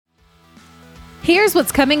Here's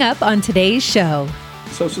what's coming up on today's show.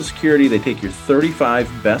 Social Security, they take your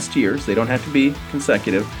 35 best years. They don't have to be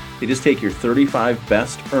consecutive. They just take your 35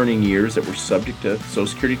 best earning years that were subject to Social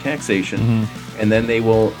Security taxation, and then they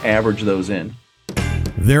will average those in.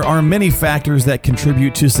 There are many factors that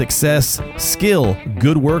contribute to success: skill,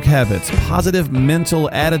 good work habits, positive mental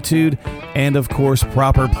attitude, and of course,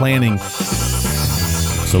 proper planning.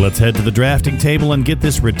 So let's head to the drafting table and get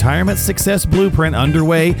this retirement success blueprint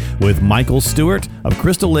underway with Michael Stewart of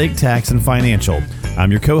Crystal Lake Tax and Financial.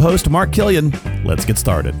 I'm your co-host, Mark Killian. Let's get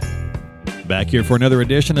started. Back here for another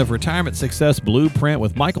edition of Retirement Success Blueprint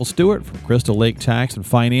with Michael Stewart from Crystal Lake Tax and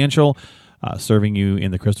Financial, serving you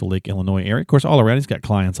in the Crystal Lake, Illinois area. Of course, all around, he's got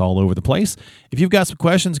clients all over the place. If you've got some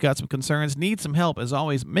questions, got some concerns, need some help, as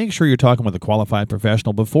always, make sure you're talking with a qualified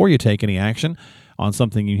professional before you take any action on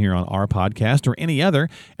something you hear on our podcast or any other.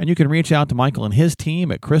 And you can reach out to Michael and his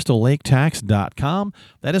team at crystallaketax.com.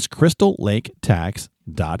 That is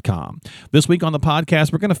crystallaketax.com. This week on the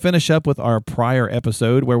podcast, we're going to finish up with our prior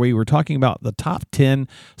episode where we were talking about the top 10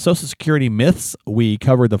 Social Security myths. We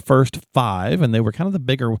covered the first 5, and they were kind of the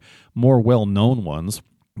bigger, more well-known ones.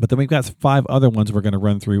 But then we've got 5 other ones we're going to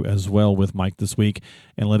run through as well with Mike this week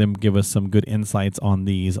and let him give us some good insights on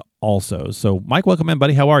these also. So, Mike, welcome in,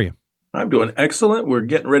 buddy. How are you? I'm doing excellent. We're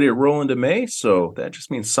getting ready to roll into May, so that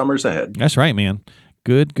just means summer's ahead. That's right, man.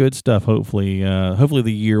 Good stuff. Hopefully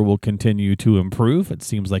the year will continue to improve. It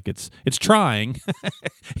seems like it's trying.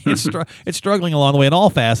 It's struggling along the way in all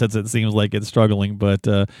facets. It seems like it's struggling, but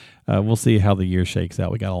we'll see how the year shakes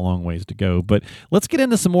out. We got a long ways to go, but let's get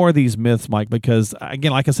into some more of these myths, Mike, because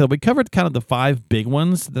again, like I said, we covered kind of the 5 big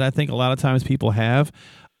ones that I think a lot of times people have.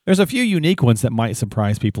 There's a few unique ones that might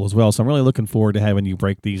surprise people as well, so I'm really looking forward to having you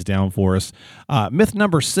break these down for us. Myth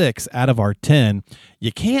number 6 out of our 10,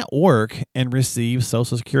 you can't work and receive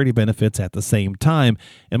Social Security benefits at the same time.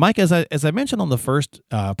 And Mike, as I mentioned on the first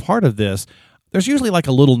part of this, there's usually like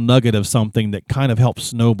a little nugget of something that kind of helps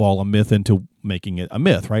snowball a myth into making it a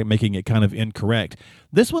myth, right? Making it kind of incorrect.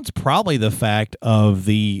 This one's probably the fact of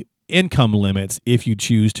the income limits if you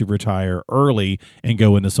choose to retire early and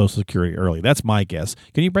go into Social Security early. That's my guess.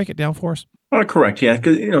 Can you break it down for us? Correct, yeah.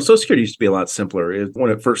 Because Social Security used to be a lot simpler.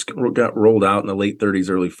 When it first got rolled out in the late 30s,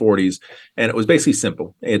 early 40s, and it was basically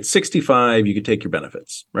simple. At 65, you could take your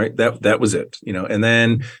benefits, right? That was it. And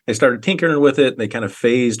then they started tinkering with it. They kind of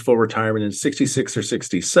phased full retirement in 66 or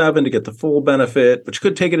 67 to get the full benefit, but you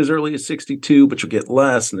could take it as early as 62, but you'll get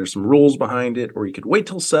less. And there's some rules behind it, or you could wait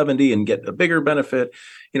till 70 and get a bigger benefit.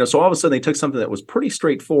 So all of a sudden they took something that was pretty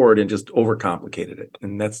straightforward and just overcomplicated it.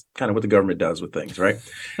 And that's kind of what the government does with things, right?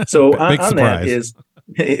 So on that is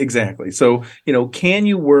exactly. So, can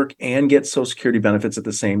you work and get Social Security benefits at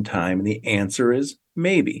the same time? And the answer is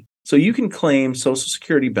maybe. So you can claim Social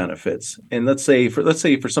Security benefits. And let's say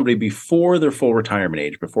for somebody before their full retirement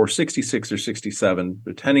age, before 66 or 67,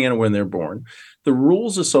 depending on when they're born, the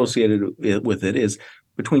rules associated with it is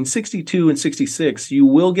between 62 and 66, you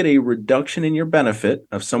will get a reduction in your benefit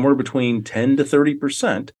of somewhere between 10 to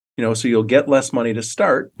 30%. So you'll get less money to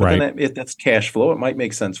start. But right. Then if that's cash flow, it might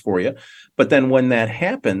make sense for you. But then when that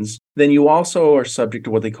happens, then you also are subject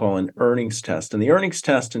to what they call an earnings test. And the earnings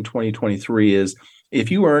test in 2023 is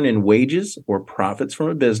if you earn in wages or profits from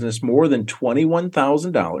a business more than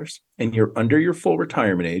 $21,000 and you're under your full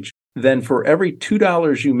retirement age, then for every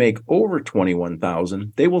 $2 you make over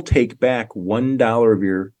 $21,000, they will take back $1 of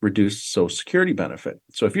your reduced Social Security benefit.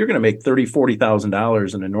 So if you're going to make $30,000,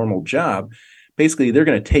 $40,000 in a normal job, basically they're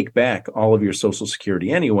going to take back all of your Social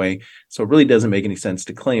Security anyway. So it really doesn't make any sense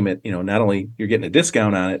to claim it. Not only you're getting a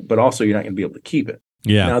discount on it, but also you're not going to be able to keep it.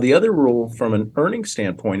 Yeah. Now, the other rule from an earnings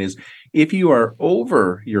standpoint is if you are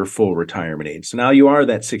over your full retirement age, so now you are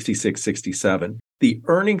that 66, 67, the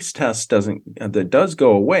earnings test does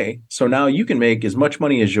go away. So now you can make as much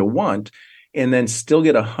money as you want and then still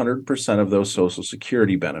get 100% of those Social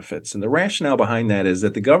Security benefits. And the rationale behind that is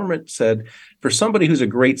that the government said for somebody who's a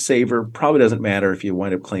great saver, probably doesn't matter if you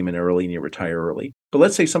wind up claiming early and you retire early. But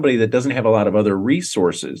let's say somebody that doesn't have a lot of other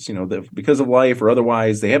resources, because of life or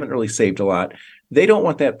otherwise, they haven't really saved a lot. They don't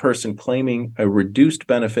want that person claiming a reduced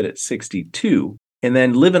benefit at 62 and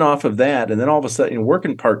then living off of that. And then all of a sudden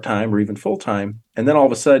working part-time or even full-time. And then all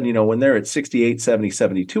of a sudden, when they're at 68, 70,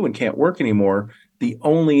 72 and can't work anymore, the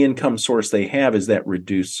only income source they have is that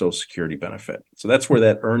reduced Social Security benefit. So that's where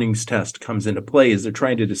that earnings test comes into play, is they're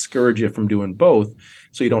trying to discourage you from doing both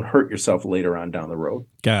so you don't hurt yourself later on down the road.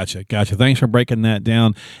 Gotcha. Thanks for breaking that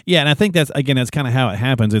down. Yeah, and I think that's kind of how it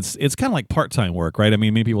happens. It's kind of like part-time work, right? I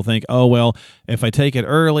mean, many people think, oh, well, if I take it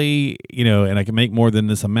early, and I can make more than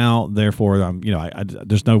this amount, therefore,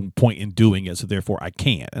 there's no point in doing it, so therefore I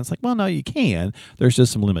can't. And it's like, well, no, you can. There's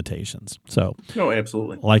just some limitations. So, no,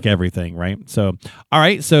 absolutely, like everything, right? So, all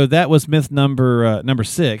right. So that was myth number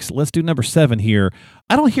 6. Let's do number 7 here.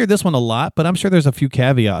 I don't hear this one a lot, but I'm sure there's a few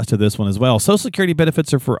caveats to this one as well. Social Security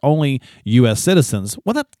benefits are for only U.S. citizens.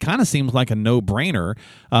 Well, that kind of seems like a no-brainer,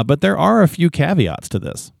 but there are a few caveats to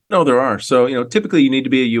this. No, there are. So, typically you need to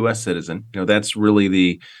be a U.S. citizen. That's really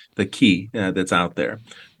the key that's out there.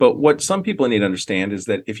 But what some people need to understand is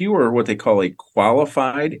that if you were what they call a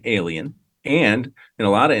qualified alien, and in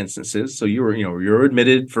a lot of instances, so you're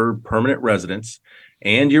admitted for permanent residence,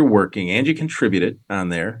 and you're working and you contributed on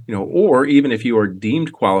there, or even if you are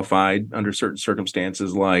deemed qualified under certain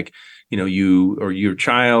circumstances, like, you or your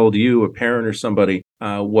child, a parent or somebody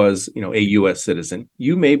was, a U.S. citizen,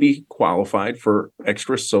 you may be qualified for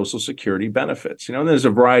extra Social Security benefits. And there's a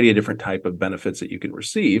variety of different type of benefits that you can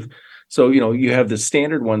receive. So, you have the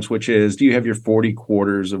standard ones, which is, do you have your 40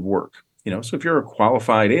 quarters of work? So if you're a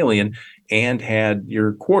qualified alien and had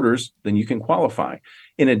your quarters, then you can qualify.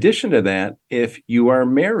 In addition to that, if you are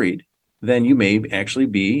married, then you may actually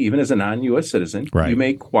be, even as a non-U.S. citizen, right, you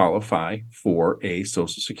may qualify for a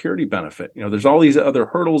Social Security benefit. There's all these other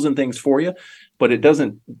hurdles and things for you, but it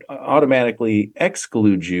doesn't automatically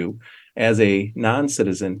exclude you as a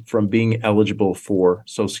non-citizen from being eligible for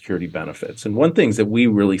Social Security benefits. And one thing that we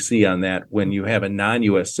really see on that, when you have a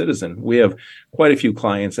non-U.S. citizen, we have quite a few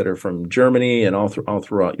clients that are from Germany and all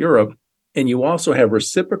throughout Europe. And you also have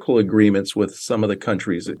reciprocal agreements with some of the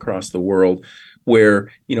countries across the world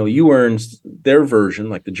where, you earn their version,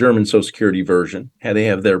 like the German Social Security version, they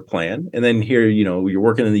have their plan. And then here, you're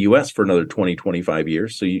working in the U.S. for another 20, 25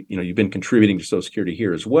 years. So, you've been contributing to Social Security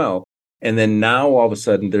here as well. And then now all of a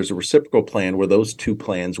sudden there's a reciprocal plan where those two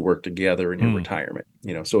plans work together in your retirement.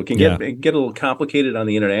 So it can get a little complicated on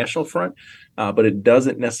the international front, but it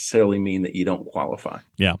doesn't necessarily mean that you don't qualify.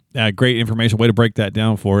 Yeah, great information. Way to break that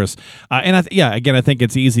down for us. And I think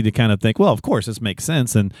it's easy to kind of think, well, of course, this makes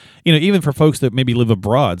sense. And even for folks that maybe live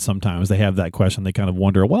abroad, sometimes they have that question. They kind of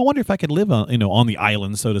wonder, well, I wonder if I could live on the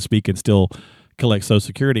island, so to speak, and still collect Social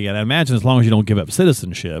Security. And I imagine as long as you don't give up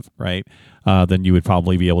citizenship, right, then you would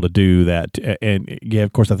probably be able to do that. And yeah,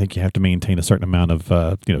 of course, I think you have to maintain a certain amount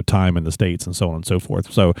of time in the States and so on and so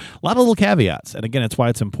forth. So a lot of little caveats. And again, that's why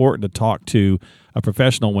it's important to talk to a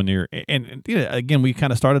professional when you're. And again, we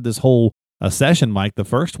kind of started this whole session, Mike, the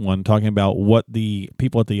first one, talking about what the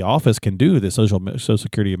people at the office can do, the Social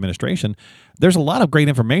Security Administration. There's a lot of great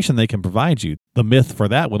information they can provide you. The myth for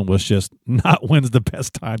that one was just not when's the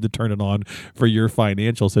best time to turn it on for your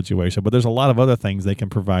financial situation. But there's a lot of other things they can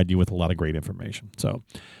provide you with a lot of great information. So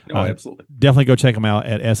absolutely. Definitely go check them out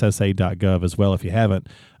at ssa.gov as well if you haven't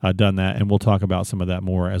done that. And we'll talk about some of that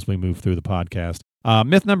more as we move through the podcast.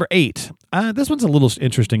 Myth number 8. This one's a little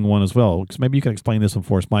interesting one as well, because maybe you can explain this one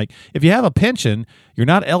for us, Mike. If you have a pension, you're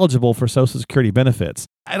not eligible for Social Security benefits.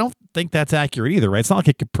 I don't think that's accurate either, right? It's not like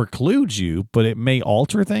it could preclude you, but it may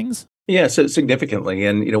alter things. Yeah, so significantly.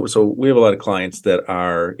 And, so we have a lot of clients that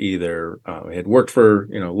are either had worked for,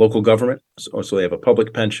 local government, so they have a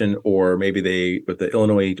public pension, or maybe they, with the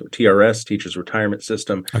Illinois TRS, Teachers Retirement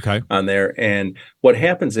System, on there. And what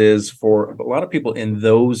happens is, for a lot of people in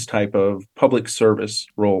those type of public service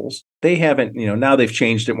roles, they haven't, now they've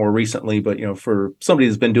changed it more recently, but, for somebody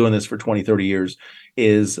that's been doing this for 20, 30 years,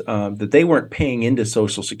 is that they weren't paying into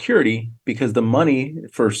Social Security because the money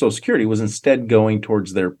for Social Security was instead going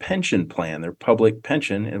towards their pension plan, their public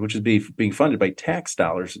pension, which is being funded by tax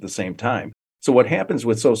dollars at the same time. So what happens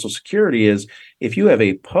with Social Security is, if you have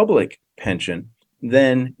a public pension,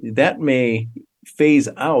 then that may phase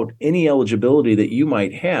out any eligibility that you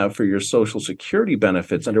might have for your Social Security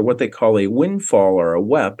benefits under what they call a windfall, or a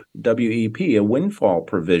WEP, W-E-P, a windfall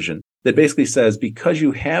provision, that basically says, because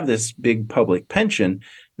you have this big public pension,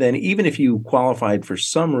 then even if you qualified for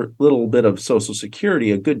some little bit of Social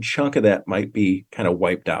Security, a good chunk of that might be kind of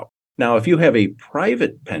wiped out. Now, if you have a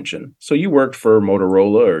private pension, so you worked for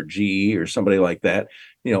Motorola or GE or somebody like that,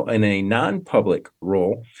 in a non-public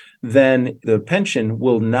role, then the pension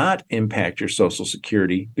will not impact your Social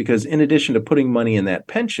Security, because in addition to putting money in that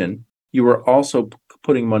pension, you are also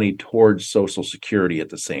putting money towards Social Security at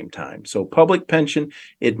the same time. So public pension,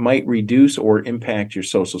 it might reduce or impact your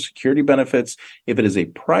Social Security benefits. If it is a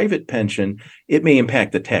private pension, it may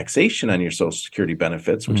impact the taxation on your Social Security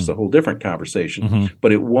benefits, which is a whole different conversation,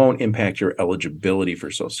 but it won't impact your eligibility for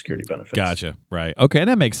Social Security benefits. Gotcha. Right. Okay. And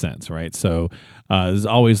that makes sense, right? So there's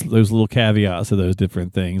always those little caveats to those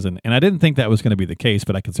different things. And I didn't think that was going to be the case,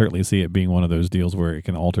 but I can certainly see it being one of those deals where it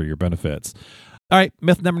can alter your benefits. All right.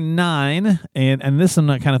 Myth number 9. And this one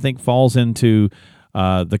I kind of think falls into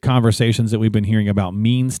the conversations that we've been hearing about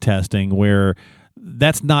means testing, where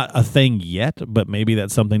that's not a thing yet, but maybe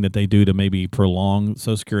that's something that they do to maybe prolong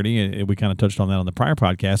Social Security. And we kind of touched on that on the prior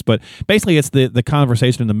podcast. But basically, it's the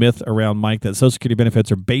conversation and the myth around, Mike, that Social Security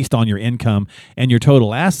benefits are based on your income and your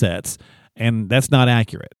total assets, and that's not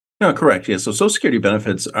accurate. No, correct. Yeah. So Social Security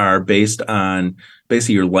benefits are based on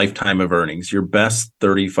basically your lifetime of earnings, your best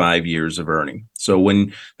 35 years of earning. So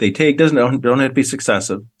when they take, don't have to be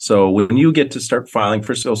successive. So when you get to start filing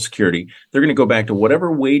for Social Security, they're going to go back to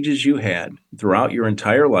whatever wages you had throughout your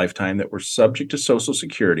entire lifetime that were subject to Social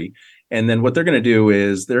Security. And then what they're going to do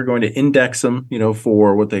is they're going to index them,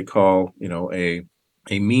 for what they call,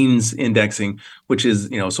 a means indexing, which is, so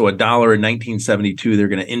 $1 in 1972, they're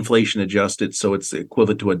going to inflation adjust it so it's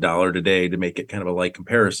equivalent to $1 today to make it kind of a light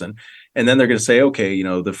comparison. And then they're going to say, okay,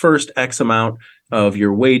 the first X amount of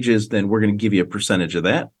your wages, then we're going to give you a percentage of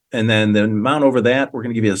that. And then the amount over that, we're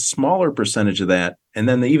going to give you a smaller percentage of that. And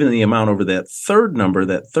then even the amount over that third number,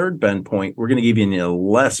 that third bend point, we're going to give you a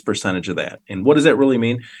less percentage of that. And what does that really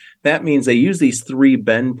mean? That means they use these 3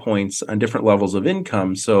 bend points on different levels of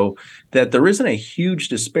income so that there isn't a huge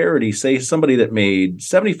disparity. Say somebody that made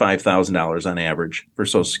 $75,000 on average for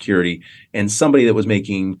Social Security and somebody that was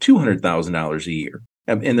making $200,000 a year.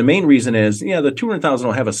 And the main reason is, the $200,000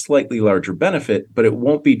 will have a slightly larger benefit, but it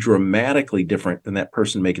won't be dramatically different than that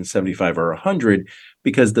person making 75 or 100,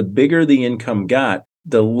 because the bigger the income got,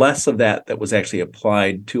 the less of that was actually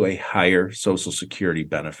applied to a higher Social Security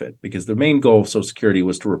benefit, because the main goal of Social Security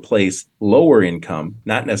was to replace lower income,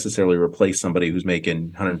 not necessarily replace somebody who's making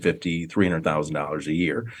 $150,000, $300,000 a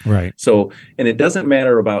year. Right. So, and it doesn't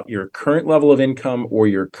matter about your current level of income or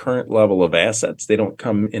your current level of assets. They don't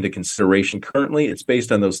come into consideration currently. It's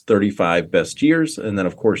based on those 35 best years. And then,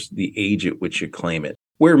 of course, the age at which you claim it.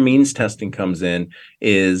 Where means testing comes in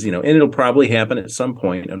is, and it'll probably happen at some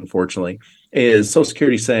point, unfortunately, is Social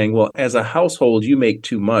Security saying, well, as a household, you make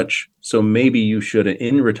too much, so maybe you should,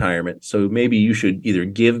 in retirement, so maybe you should either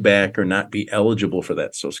give back or not be eligible for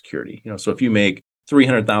that Social Security. So if you make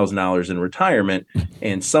 $300,000 in retirement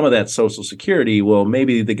and some of that Social Security, well,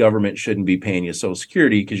 maybe the government shouldn't be paying you Social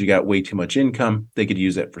Security because you got way too much income. They could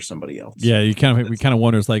use that for somebody else. Yeah, we kind of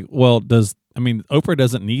wonder, it's like, well, Oprah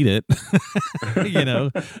doesn't need it,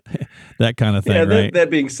 that kind of thing, yeah, right? That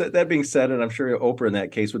being said, and I'm sure Oprah in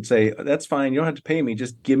that case would say, that's fine. You don't have to pay me.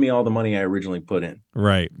 Just give me all the money I originally put in.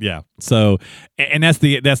 Right. Yeah. So, and that's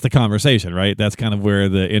the conversation, right? That's kind of where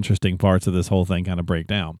the interesting parts of this whole thing kind of break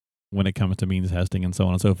down when it comes to means testing and so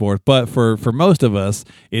on and so forth. But for most of us,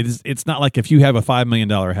 it's not like if you have a $5 million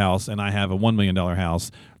house and I have a $1 million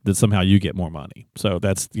house that somehow you get more money. So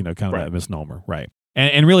that's, kind of right. that misnomer. Right.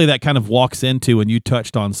 And really that kind of walks into, and you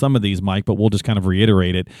touched on some of these, Mike, but we'll just kind of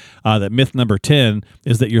reiterate it, that myth number 10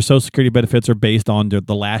 is that your Social Security benefits are based on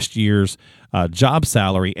the last year's job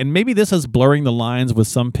salary. And maybe this is blurring the lines with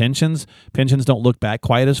some pensions. Pensions don't look back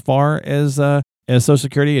quite as far as Social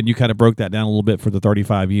Security, and you kind of broke that down a little bit for the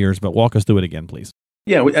 35 years, but walk us through it again, please.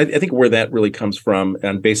 Yeah, I think where that really comes from,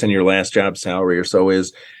 and based on your last job salary or so,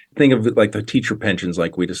 is think of like the teacher pensions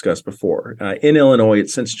like we discussed before. In Illinois,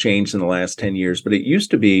 it's since changed in the last 10 years, but it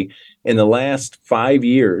used to be in the last 5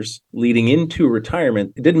 years leading into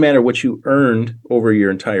retirement, it didn't matter what you earned over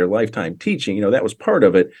your entire lifetime teaching, that was part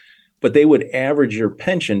of it, but they would average your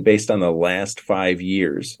pension based on the last 5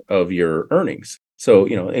 years of your earnings. So,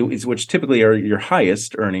 which typically are your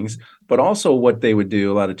highest earnings, but also what they would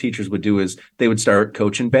do, a lot of teachers would do is they would start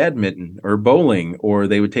coaching badminton or bowling, or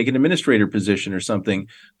they would take an administrator position or something,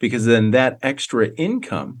 because then that extra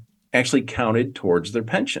income actually counted towards their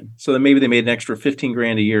pension. So then maybe they made an extra 15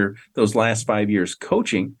 grand a year those last 5 years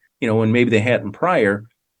coaching, when maybe they hadn't prior,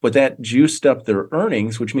 but that juiced up their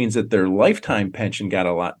earnings, which means that their lifetime pension got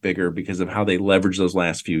a lot bigger because of how they leveraged those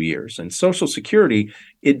last few years. And Social Security,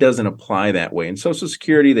 it doesn't apply that way. In Social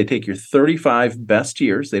Security, they take your 35 best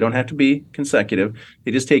years. They don't have to be consecutive. They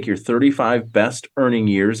just take your 35 best earning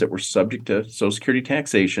years that were subject to Social Security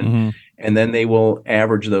taxation, and then they will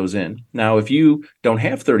average those in. Now, if you don't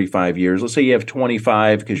have 35 years, let's say you have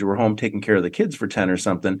 25 because you were home taking care of the kids for 10 or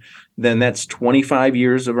something, then that's 25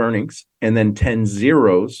 years of earnings and then 10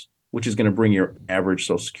 zeros which is going to bring your average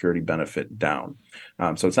Social Security benefit down.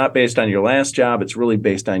 So it's not based on your last job. It's really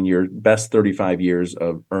based on your best 35 years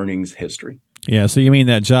of earnings history. Yeah, so you mean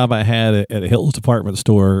that job I had at a Hills department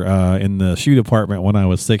store in the shoe department when I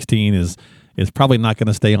was 16 is probably not going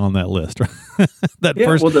to stay on that list, right?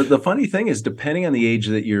 Well, the funny thing is, depending on the age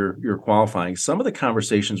that you're qualifying, some of the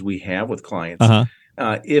conversations we have with clients,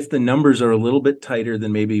 if the numbers are a little bit tighter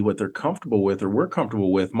than maybe what they're comfortable with or we're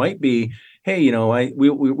comfortable with, might be, hey, we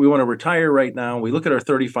want to retire right now. We look at our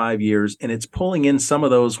 35 years, and it's pulling in some of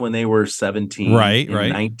those when they were 17, right.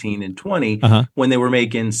 19, and 20, when they were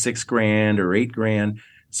making $6,000 or $8,000.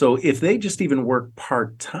 So if they just even work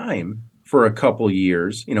part-time for a couple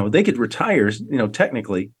years, they could retire,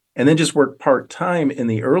 technically, and then just work part-time in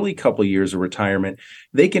the early couple years of retirement.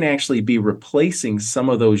 They can actually be replacing some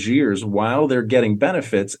of those years while they're getting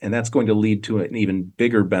benefits, and that's going to lead to an even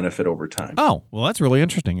bigger benefit over time. Oh, well, that's really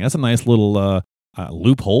interesting. That's a nice little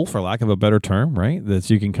loophole, for lack of a better term, right? That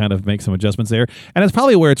you can kind of make some adjustments there. And it's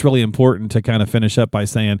probably where it's really important to kind of finish up by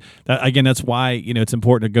saying that, again, that's why, it's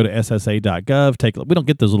important to go to ssa.gov. We don't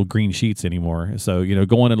get those little green sheets anymore. So,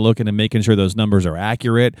 going and looking and making sure those numbers are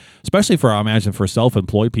accurate, especially for, I imagine, for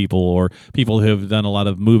self-employed people or people who have done a lot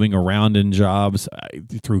of moving around in jobs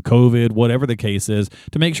through COVID, whatever the case is,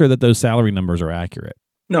 to make sure that those salary numbers are accurate.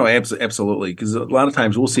 No, absolutely. Because a lot of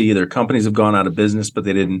times we'll see either companies have gone out of business, but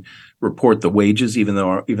they didn't report the wages, even though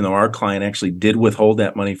our client actually did withhold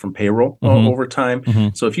that money from payroll over time.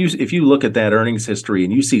 So if you look at that earnings history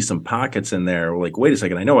and you see some pockets in there, like, wait a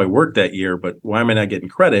second, I know I worked that year, but why am I not getting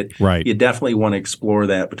credit? Right. You definitely want to explore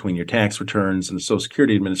that between your tax returns and the Social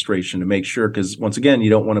Security Administration to make sure, because once again, you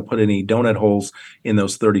don't want to put any donut holes in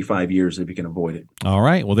those 35 years if you can avoid it. All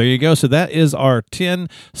right. Well, there you go. So that is our 10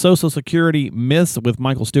 Social Security myths with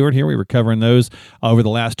Michael Stewart here. We were covering those over the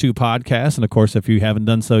last 2 podcasts. And of course, if you haven't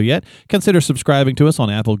done so yet, consider subscribing to us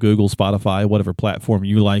on Apple, Google, Spotify, whatever platform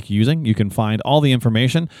you like using. You can find all the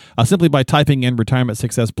information simply by typing in Retirement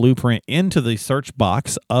Success Blueprint into the search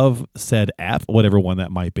box of said app, whatever one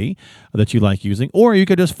that might be that you like using. Or you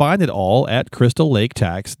could just find it all at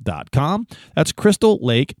crystallaketax.com. That's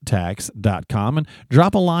crystallaketax.com. And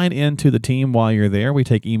drop a line into the team while you're there. We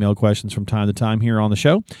take email questions from time to time here on the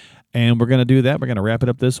show. And we're going to do that. We're going to wrap it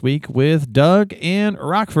up this week with Doug in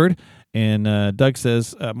Rockford. And Doug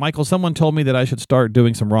says, Michael, someone told me that I should start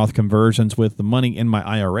doing some Roth conversions with the money in my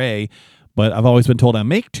IRA, but I've always been told I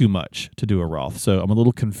make too much to do a Roth. So I'm a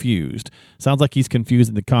little confused. Sounds like he's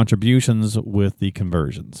confusing the contributions with the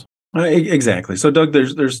conversions. Exactly. So, Doug,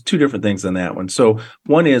 there's 2 different things on that one. So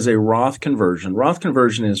one is a Roth conversion. Roth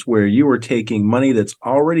conversion is where you are taking money that's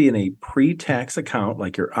already in a pre-tax account,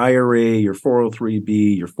 like your IRA, your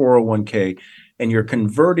 403B, your 401k, and you're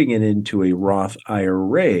converting it into a Roth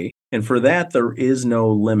IRA. And for that, there is no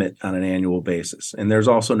limit on an annual basis. And there's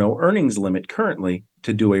also no earnings limit currently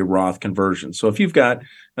to do a Roth conversion. So if you've got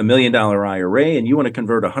 $1 million IRA and you want to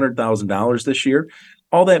convert $100,000 this year,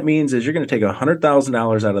 all that means is you're going to take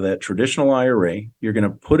 $100,000 out of that traditional IRA. You're going to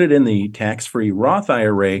put it in the tax-free Roth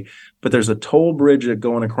IRA, but there's a toll bridge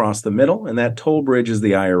going across the middle, and that toll bridge is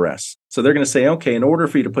the IRS. So they're going to say, okay, in order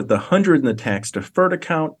for you to put the $100,000 in the tax-deferred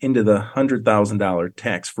account into the $100,000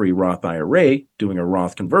 tax-free Roth IRA, doing a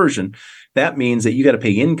Roth conversion, that means that you got to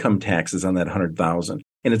pay income taxes on that $100,000.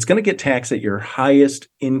 And it's going to get taxed at your highest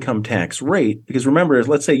income tax rate, because remember,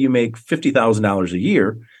 let's say you make $50,000 a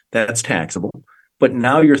year, that's taxable. But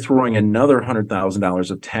now you're throwing another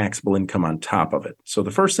 $100,000 of taxable income on top of it. So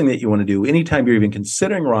the first thing that you want to do anytime you're even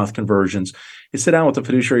considering Roth conversions is sit down with a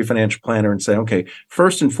fiduciary financial planner and say, okay,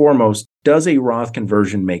 first and foremost, does a Roth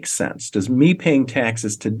conversion make sense? Does me paying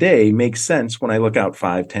taxes today make sense when I look out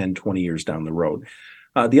 5, 10, 20 years down the road?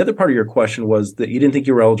 The other part of your question was that you didn't think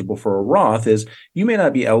you were eligible for a Roth is you may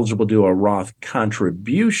not be eligible to do a Roth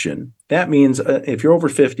contribution. That means if you're over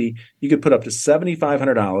 50, you could put up to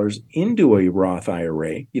 $7,500 into a Roth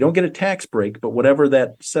IRA. You don't get a tax break, but whatever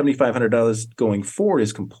that $7,500 going forward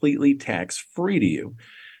is completely tax-free to you.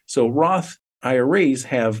 So Roth IRAs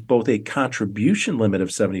have both a contribution limit of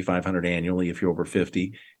 $7,500 annually if you're over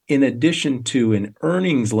 50, in addition to an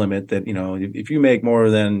earnings limit that, if you make more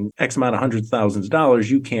than X amount of hundreds of thousands of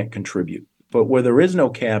dollars, you can't contribute. But where there is no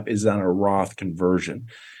cap is on a Roth conversion.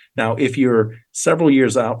 Now, if you're several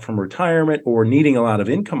years out from retirement or needing a lot of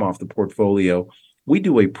income off the portfolio, we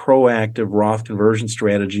do a proactive Roth conversion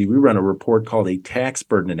strategy. We run a report called a tax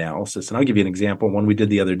burden analysis. And I'll give you an example, one we did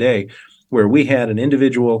the other day, where we had an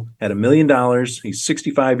individual at $1 million, he's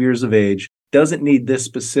 65 years of age, doesn't need this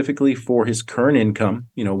specifically for his current income,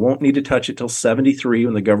 won't need to touch it till 73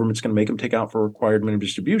 when the government's going to make him take out for required minimum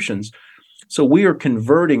distributions. So we are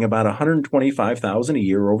converting about $125,000 a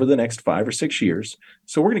year over the next 5 or 6 years.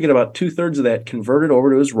 So we're going to get about 2/3 of that converted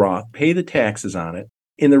over to his Roth, pay the taxes on it.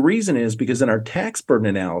 And the reason is because in our tax burden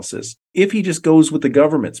analysis, if he just goes with the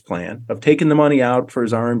government's plan of taking the money out for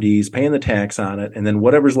his RMDs, paying the tax on it, and then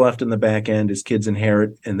whatever's left in the back end his kids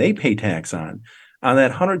inherit and they pay tax on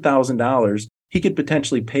that $100,000, he could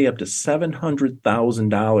potentially pay up to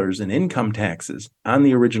 $700,000 in income taxes on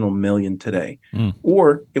the original $1 million today.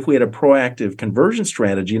 Or if we had a proactive conversion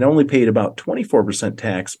strategy and only paid about 24%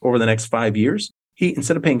 tax over the next 5 years, he,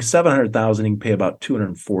 instead of paying $700,000, he can pay about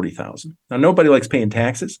 $240,000. Now, nobody likes paying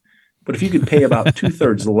taxes, but if you could pay about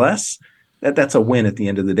 2/3 less, that's a win at the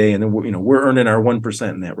end of the day. And then we're earning our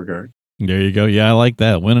 1% in that regard. There you go. Yeah, I like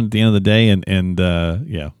that. Win at the end of the day, and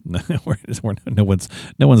yeah, no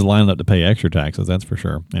one's lining up to pay extra taxes. That's for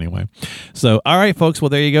sure. Anyway, so all right, folks. Well,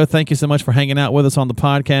 there you go. Thank you so much for hanging out with us on the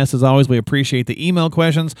podcast. As always, we appreciate the email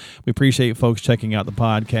questions. We appreciate folks checking out the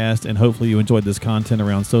podcast, and hopefully you enjoyed this content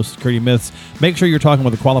around Social Security myths. Make sure you're talking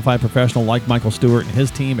with a qualified professional like Michael Stewart and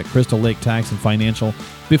his team at Crystal Lake Tax and Financial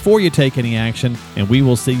before you take any action. And we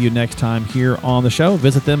will see you next time here on the show.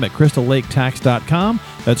 Visit them at crystallaketax.com.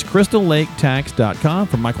 That's crystallaketax.com.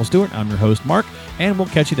 From Michael Stewart, I'm your host, Mark, and we'll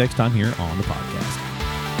catch you next time here on the podcast.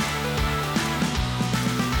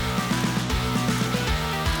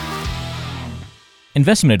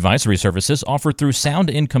 Investment advisory services offered through Sound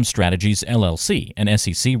Income Strategies, LLC, an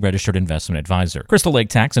SEC-registered investment advisor. Crystal Lake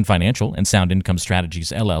Tax and Financial and Sound Income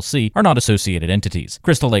Strategies, LLC, are not associated entities.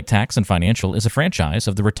 Crystal Lake Tax and Financial is a franchise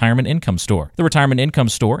of the Retirement Income Store. The Retirement Income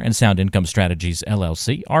Store and Sound Income Strategies,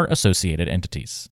 LLC, are associated entities.